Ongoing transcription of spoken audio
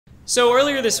So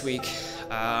earlier this week,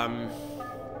 I'll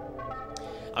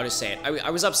just say it. I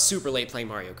was up super late playing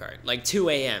Mario Kart, like 2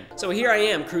 a.m. So here I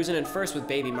am cruising in first with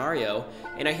baby Mario,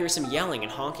 and I hear some yelling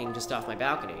and honking just off my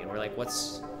balcony, and we're like,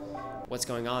 what's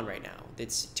going on right now?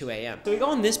 It's 2 a.m. So we go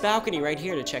on this balcony right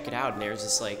here to check it out, and there's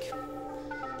this like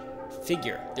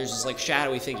figure. There's this like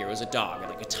shadowy figure. It was a dog,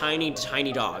 like a tiny,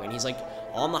 tiny dog, and he's like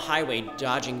on the highway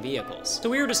dodging vehicles. So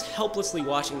we were just helplessly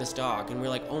watching this dog, and we're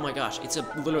like, oh my gosh, it's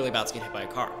literally about to get hit by a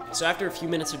car. So after a few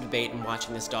minutes of debate and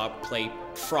watching this dog play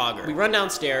Frogger, we run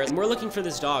downstairs, and we're looking for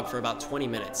this dog for about 20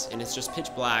 minutes, and it's just pitch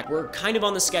black. We're kind of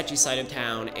on the sketchy side of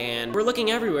town, and we're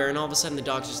looking everywhere, and all of a sudden the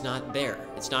dog's just not there.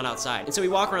 It's not outside. And so we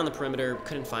walk around the perimeter,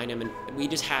 couldn't find him, and we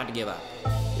just had to give up.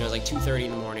 You know, it was like 2:30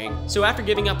 in the morning. So after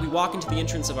giving up, we walk into the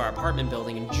entrance of our apartment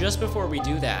building, and just before we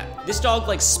do that, this dog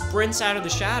like sprints out of the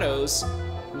shadows,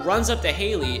 runs up to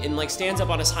Haley, and like stands up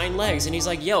on his hind legs, and he's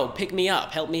like, yo, pick me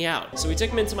up, help me out. So we took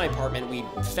him into my apartment, we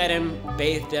fed him,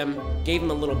 bathed him, gave him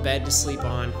a little bed to sleep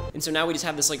on, and so now we just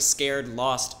have this like scared,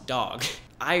 lost dog.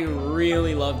 I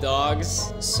really love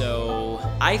dogs, so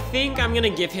I think I'm gonna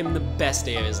give him the best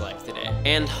day of his life today.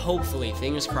 And hopefully,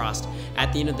 fingers crossed,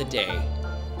 at the end of the day,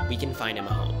 we can find him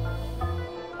a home.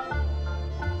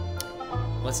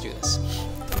 Let's do this.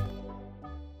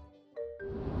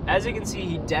 As you can see,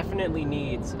 he definitely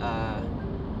needs a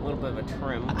little bit of a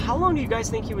trim. How long do you guys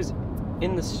think he was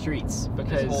in the streets?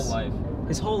 Because his whole life.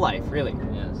 His whole life, really?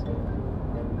 Yes.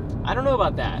 I don't know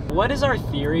about that. What is our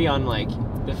theory on like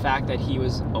the fact that he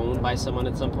was owned by someone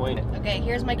at some point? Okay,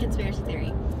 here's my conspiracy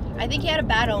theory. I think he had a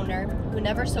bad owner who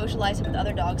never socialized him with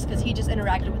other dogs because he just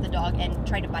interacted with the dog and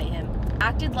tried to bite him.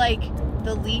 Acted like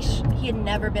the leash, he had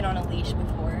never been on a leash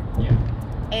before. Yeah.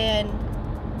 And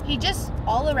he just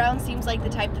all around seems like the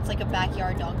type that's like a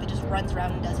backyard dog that just runs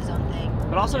around and does his own thing.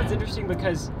 But also it's interesting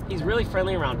because he's really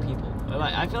friendly around people.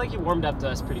 I feel like he warmed up to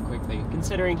us pretty quickly,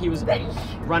 considering he was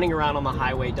running around on the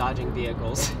highway dodging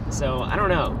vehicles. So, I don't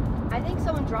know. I think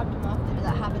someone dropped him off there.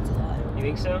 That happens a lot. You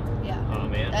think so? Yeah. Oh,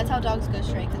 man. That's how dogs go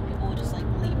stray, because people will just like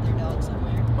leave their dog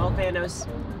somewhere. Well, Thanos,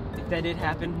 if that did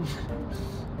happen,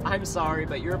 I'm sorry,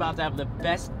 but you're about to have the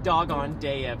best doggone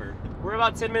day ever. We're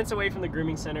about 10 minutes away from the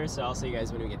grooming center, so I'll see you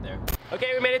guys when we get there.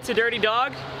 Okay, we made it to Dirty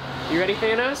Dog. You ready,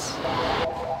 Thanos?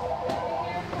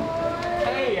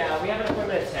 Hey, we have an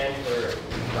appointment at 10 for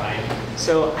Ryan.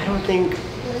 So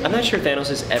I'm not sure Thanos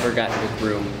has ever gotten a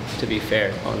groom, to be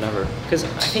fair. Oh, never. Because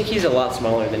I think he's a lot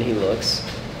smaller than he looks.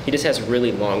 He just has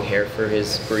really long hair for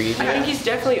his breed. I think he's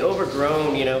definitely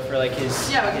overgrown, you know, for like his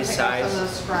size. Some of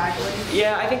those scragglies.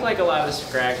 Yeah, I think like a lot of the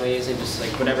scragglies and just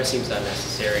like whatever seems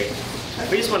unnecessary.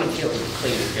 We just want him feeling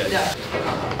clean and good. Yeah.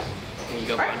 Here you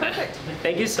go. All right, perfect.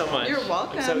 Thank you so much. You're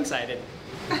welcome. I'm so excited.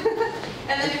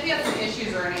 And then if you have some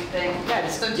issues or anything, Yeah,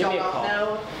 just since give me y'all a call. don't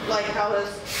know like how his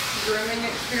grooming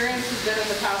experience has been in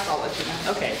the past, I'll let you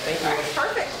know. Okay, thank you. All right,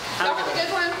 perfect. Y'all have a good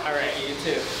one. All right, you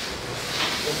too.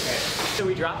 Okay. So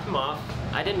we dropped him off.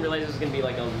 I didn't realize it was gonna be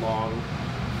like a long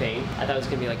thing. I thought it was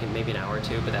gonna be like maybe an hour or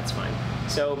two, but that's fine.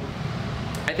 So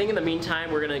I think in the meantime,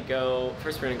 we're gonna go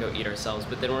eat ourselves,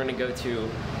 but then we're gonna go to,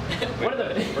 We're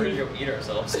gonna go eat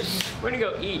ourselves. we're gonna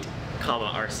go eat,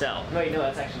 ourselves. No, you know,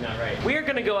 that's actually not right. We are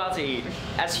gonna go out to eat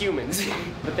as humans,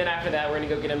 but then after that, we're gonna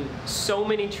go get him so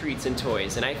many treats and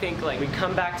toys, and I think like we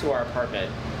come back to our apartment,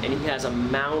 and he has a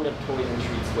mound of toys and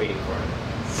treats waiting for him.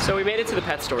 So we made it to the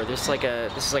pet store. This is like a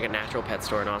natural pet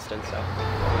store in Austin, so.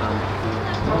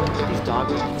 These dog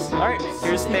beds. All right,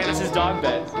 here's Thanos' dog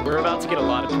bed. We're about to get a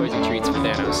lot of toys and treats for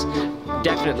Thanos.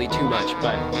 Definitely too much,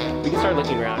 but we can start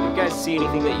looking around. You guys see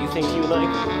anything that you think he would like?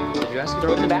 You guys can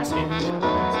throw it in the basket.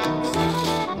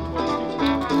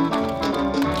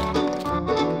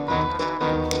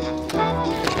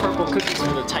 Purple cookies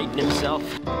for the Titan himself.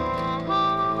 How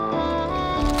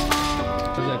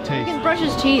does that taste? He can brush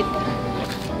his teeth.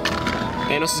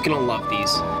 Thanos is gonna love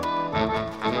these.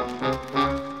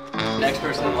 Next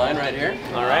person in line right here.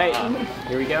 All right,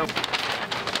 here we go.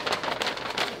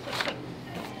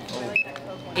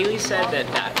 Haley said that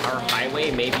our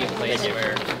highway may be a place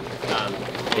where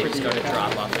they just go to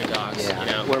drop off their dogs, you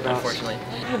know, unfortunately.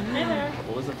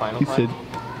 What was the final He price? said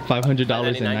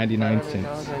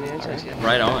 $500.99.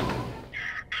 Right on.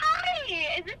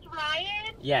 Hi, is this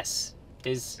Ryan? Yes.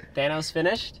 Is Thanos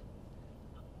finished?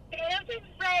 Thanos is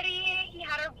ready. He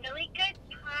had a really good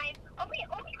time. Only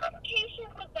complication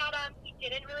was that he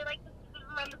didn't really like the scissors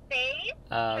around the face.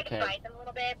 Tried to bite them a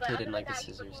little bit, but He other didn't than like the that,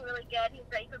 he's scissors. looking really good. He's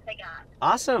ready for pickup.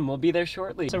 Awesome, we'll be there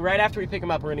shortly. So right after we pick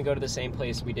him up, we're gonna go to the same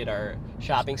place we did our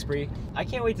shopping spree. I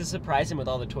can't wait to surprise him with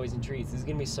all the toys and treats. This is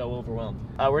gonna be so overwhelmed.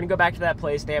 We're gonna go back to that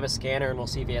place. They have a scanner and we'll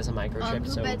see if he has a microchip.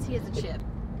 Who bets he has a chip?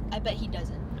 I bet he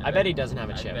doesn't. I bet he doesn't have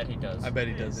a chip. I bet he does. I bet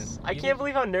he doesn't. I can't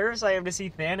believe how nervous I am to see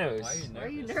Thanos. Why are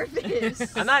you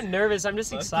nervous? I'm not nervous, I'm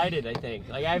just excited, I think.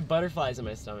 Like, I have butterflies in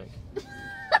my stomach.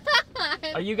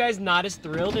 Are you guys not as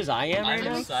thrilled as I am right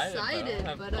now? I'm excited,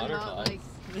 but I'm not like...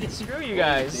 Screw you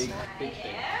guys.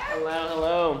 Hello,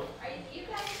 hello. Are you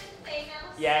guys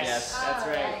Thanos? Yes, that's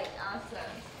right. Awesome.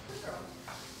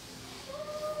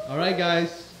 All right,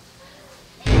 guys.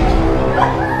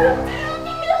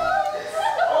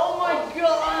 Oh my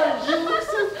gosh! You look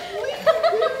so clean!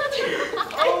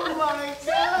 Oh my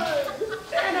god!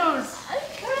 Thanos!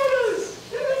 Thanos!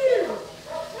 Come here!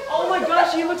 Oh my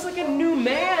gosh, he looks like a new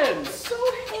man! So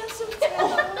handsome,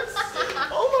 Thanos!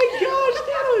 Oh my gosh,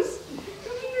 Thanos!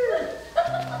 Come here!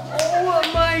 Oh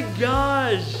my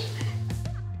gosh!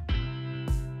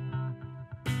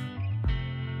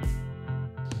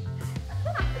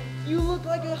 You look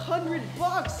like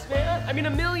 $100, man. I mean,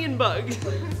 $1 million.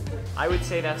 I would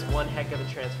say that's one heck of a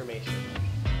transformation.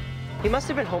 He must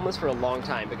have been homeless for a long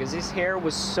time because his hair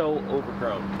was so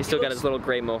overgrown. He's still got his little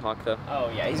gray mohawk though.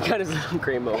 Oh yeah, he's got his little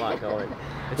gray mohawk going.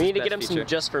 We need to get him some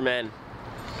just for men.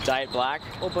 Dyed black.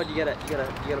 Oh, bud, you got a bug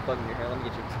in your hair. Let me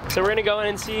get you. So we're gonna go in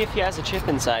and see if he has a chip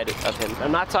inside of him.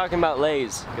 I'm not talking about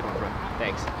Lay's. Get him, bro.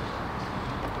 Thanks.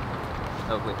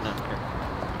 Oh wait, no. Here.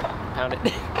 Pound it.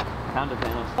 Pound it,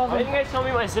 Thanos. Why didn't you guys tell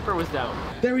me my zipper was down?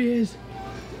 There he is.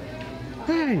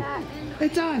 Hey,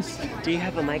 it's us. Do you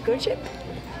have a microchip?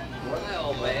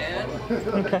 Well, man.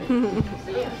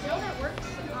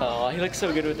 Oh, he looks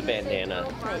so good with the bandana.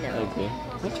 I know. Okay.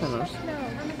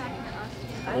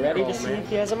 We're ready to see if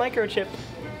he has a microchip.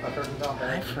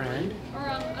 Hi, friend. Or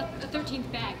a 13th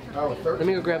bag. Let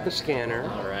me go grab the scanner.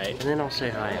 All right. And then I'll say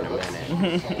hi in a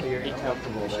minute. You're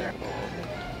comfortable there.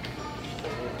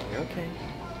 Okay.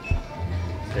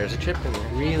 There's a chip in there.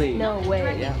 Really? No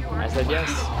way. Yeah. I said yes.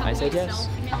 I said yes.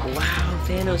 Wow,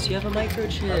 Thanos, you have a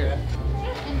microchip.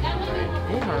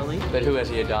 Hey, Harley. But who has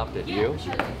he adopted? You?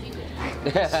 Sure, you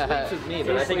With me,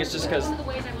 but I think it's just because One of the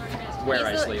ways I learned best. where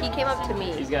I sleep. He came up to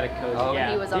me. He's got a cozy. Oh,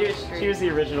 yeah. he was on the street. She was the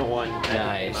original one. that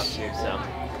Nice. came up to, so.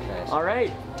 Nice. All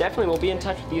right, definitely. We'll be in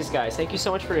touch with these guys. Thank you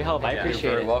so much for your help. I appreciate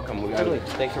You're it. very welcome. Totally.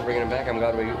 Thanks for bringing him back. I'm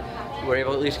glad we were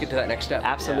able to at least get to that next step.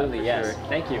 Absolutely, Yeah, for yes. sure.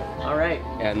 Thank you. All right.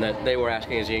 And that they were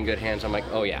asking, is he in good hands? I'm like,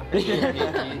 oh yeah. He's in good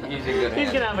hands.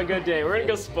 He's gonna have a good day. We're gonna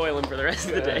go spoil him for the rest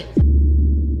of the day.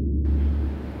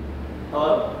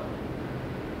 Hello?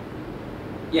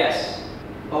 Yes.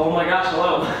 Oh my gosh,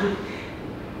 hello.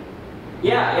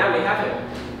 yeah, we have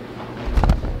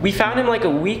him. We found him like a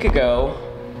week ago.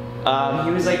 He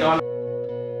was like on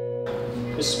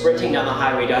just sprinting down the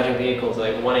highway dodging vehicles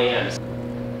at like 1 a.m.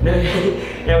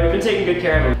 Yeah, we've been taking good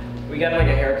care of him. We got him like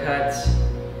a haircut.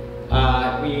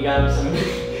 We got him some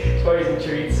toys and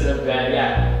treats and a bed,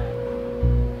 yeah.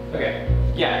 Okay,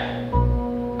 yeah.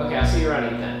 Okay, I'll see you around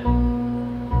 8 then.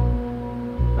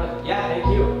 Yeah, thank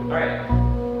you. Alright.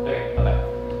 Okay, bye-bye.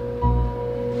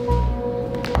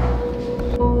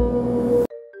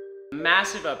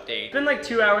 Massive update. It's been like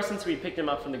 2 hours since we picked him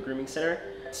up from the grooming center.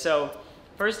 So,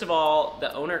 first of all,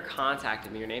 the owner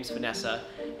contacted me. Her name's Vanessa,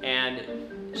 and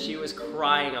she was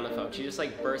crying on the phone. She just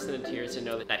like burst into tears to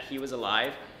know that he was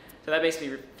alive. So that makes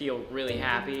me feel really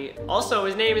happy. Also,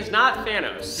 his name is not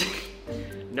Thanos.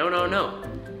 No.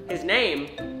 His name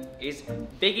is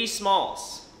Biggie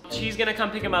Smalls. She's gonna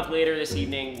come pick him up later this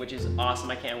evening, which is awesome.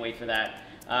 I can't wait for that.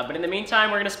 But in the meantime,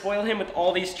 we're gonna spoil him with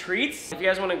all these treats. If you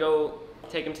guys wanna go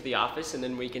take him to the office, and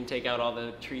then we can take out all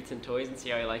the treats and toys and see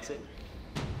how he likes it.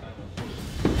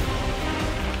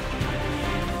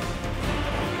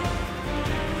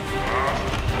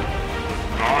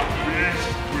 Not least,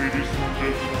 ladies and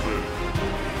gentlemen.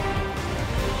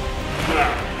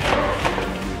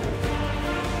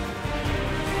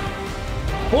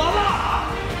 Voila!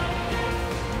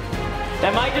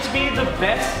 That might just be the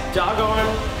best doggone.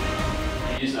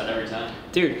 You use that every time.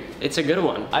 Dude, it's a good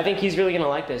one. I think he's really gonna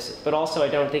like this, but also I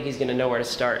don't think he's gonna know where to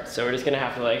start. So we're just gonna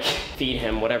have to like feed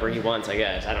him whatever he wants, I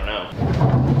guess. I don't know.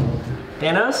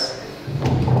 Thanos,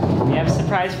 we have a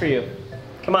surprise for you.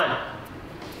 Come on.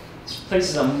 This place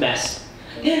is a mess.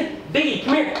 Biggie,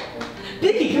 come here.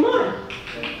 Biggie, come on.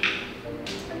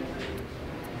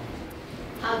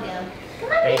 I'll go.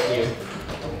 Thank you.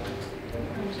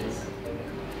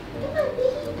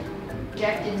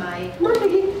 Rejected my... Come on,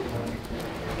 Biggie.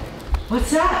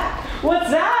 What's that? What's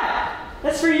that?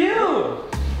 That's for you.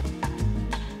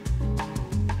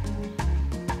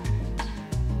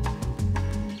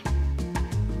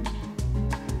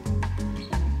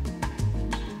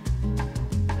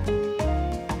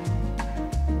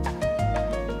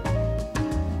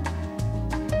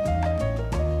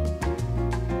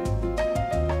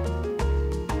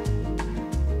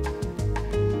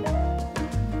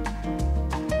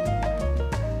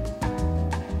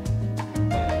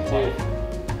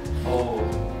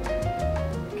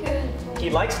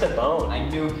 likes the bone. I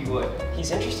knew he would.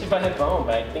 He's interested by the bone,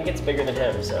 but I think it's bigger than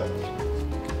him, so.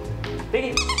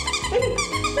 Biggie, Biggie,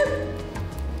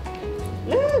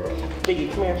 look.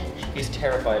 Biggie, come here. He's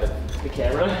terrified of The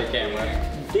camera? the camera.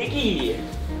 Biggie,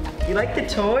 you like the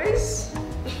toys?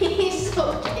 He's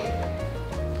so cute.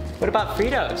 What about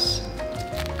Fritos?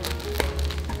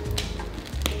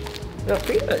 What about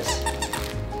Fritos?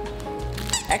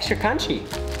 Extra crunchy.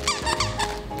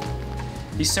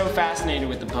 He's so fascinated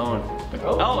with the bone.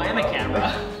 Oh, and the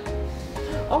camera.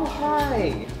 Oh,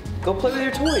 hi. Go play with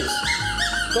your toys.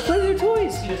 Go play with your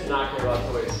toys. He does not care about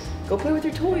toys. Go play with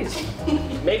your toys.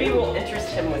 Maybe we'll interest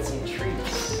him with some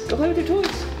treats. Go play with your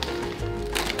toys.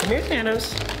 Come here,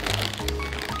 Thanos.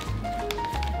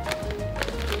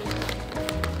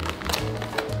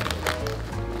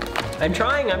 I'm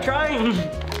trying, I'm trying.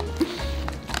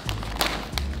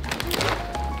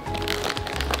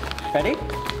 Ready?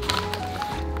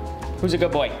 Who's a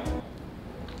good boy?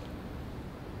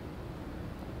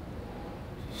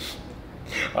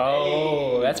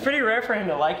 Oh, that's pretty rare for him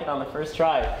to like it on the first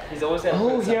try. He's always gonna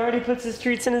Oh, put he already puts his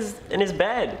treats in his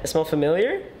bed. I smell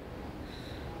familiar?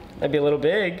 Might be a little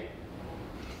big.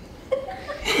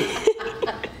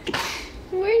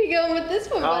 Where are you going with this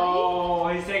one, buddy? Oh,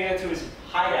 he's taking it to his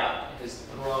hideout, his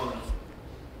throne.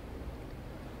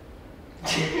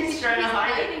 He's trying to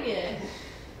hide it. hiding it.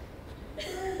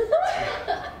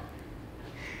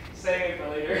 Saying it for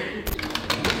later.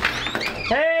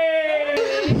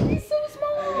 Hey! He's so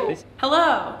small.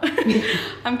 Hello,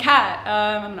 I'm Kat.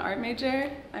 I'm an art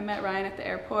major. I met Ryan at the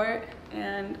airport,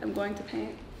 and I'm going to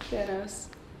paint Thanos.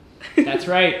 That's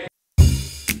right.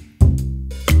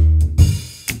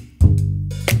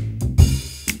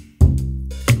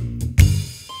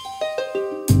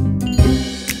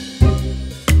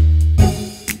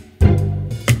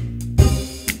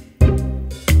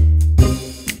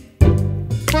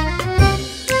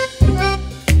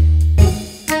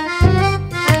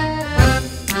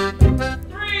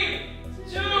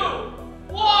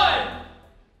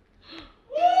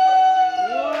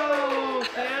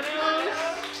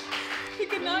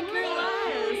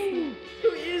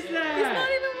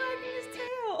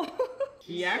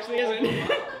 He actually isn't.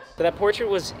 So that portrait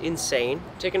was insane.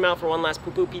 Taking him out for one last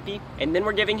poo-poo pee-pee, and then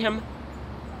we're giving him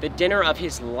the dinner of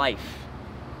his life.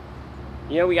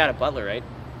 You know we got a butler, right?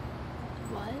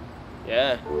 What?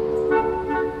 Yeah.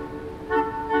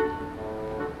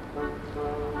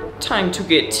 Time to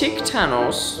get tick,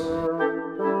 Thanos.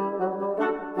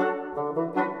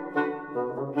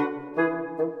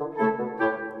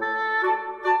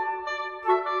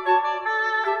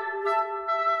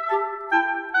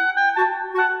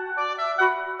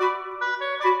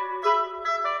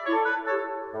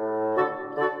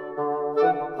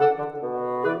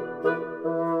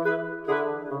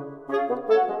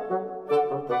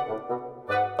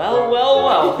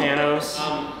 Well, Thanos.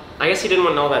 I guess he didn't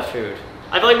want all that food.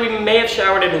 I feel like we may have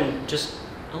showered him in just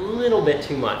a little bit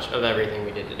too much of everything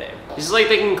we did today. This is like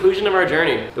the conclusion of our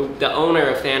journey. The owner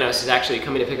of Thanos is actually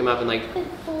coming to pick him up in like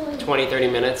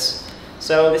 20-30 minutes.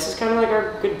 So this is kind of like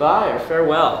our goodbye, our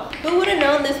farewell. Who would have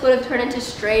known this would have turned into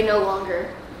Stray no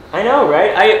longer? I know,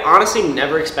 right? I honestly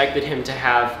never expected him to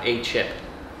have a chip.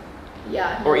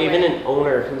 Yeah. Or even an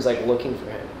owner who's like looking for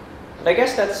him. But I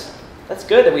guess that's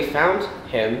good that we found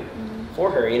him for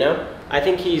her, you know? I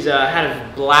think he's had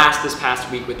a blast this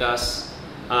past week with us.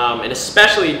 And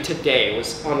especially today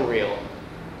was unreal.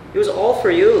 It was all for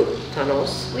you,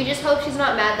 Thanos. We just hope she's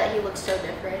not mad that he looks so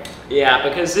different. Yeah,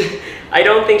 because I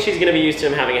don't think she's gonna be used to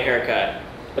him having a haircut.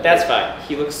 But that's fine.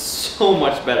 He looks so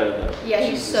much better though. Yeah,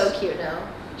 he's so cute now.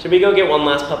 Should we go get one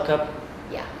last pup cup?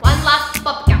 Yeah. One last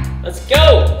pup cup. Let's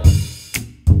go!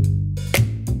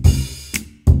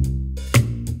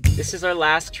 This is our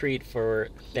last treat for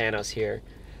Thanos here.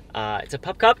 It's a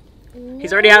pup cup.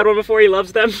 He's already had one before, he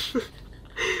loves them.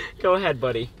 Go ahead,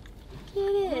 buddy. Get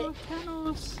it. Oh,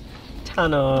 Thanos.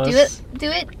 Thanos.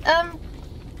 Do it,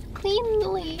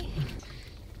 cleanly.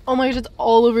 Oh my gosh, it's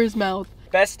all over his mouth.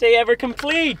 Best day ever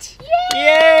complete!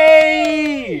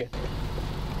 Yay!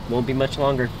 Won't be much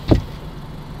longer.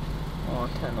 Oh,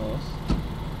 Thanos.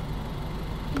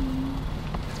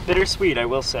 It's bittersweet, I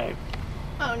will say.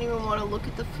 I don't even want to look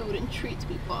at the food and treats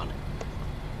we bought it.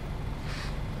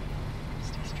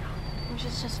 Stay strong. It was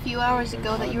just a few hours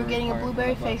ago that you were getting a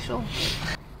blueberry facial.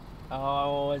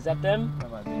 Oh, is that them? That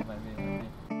might be.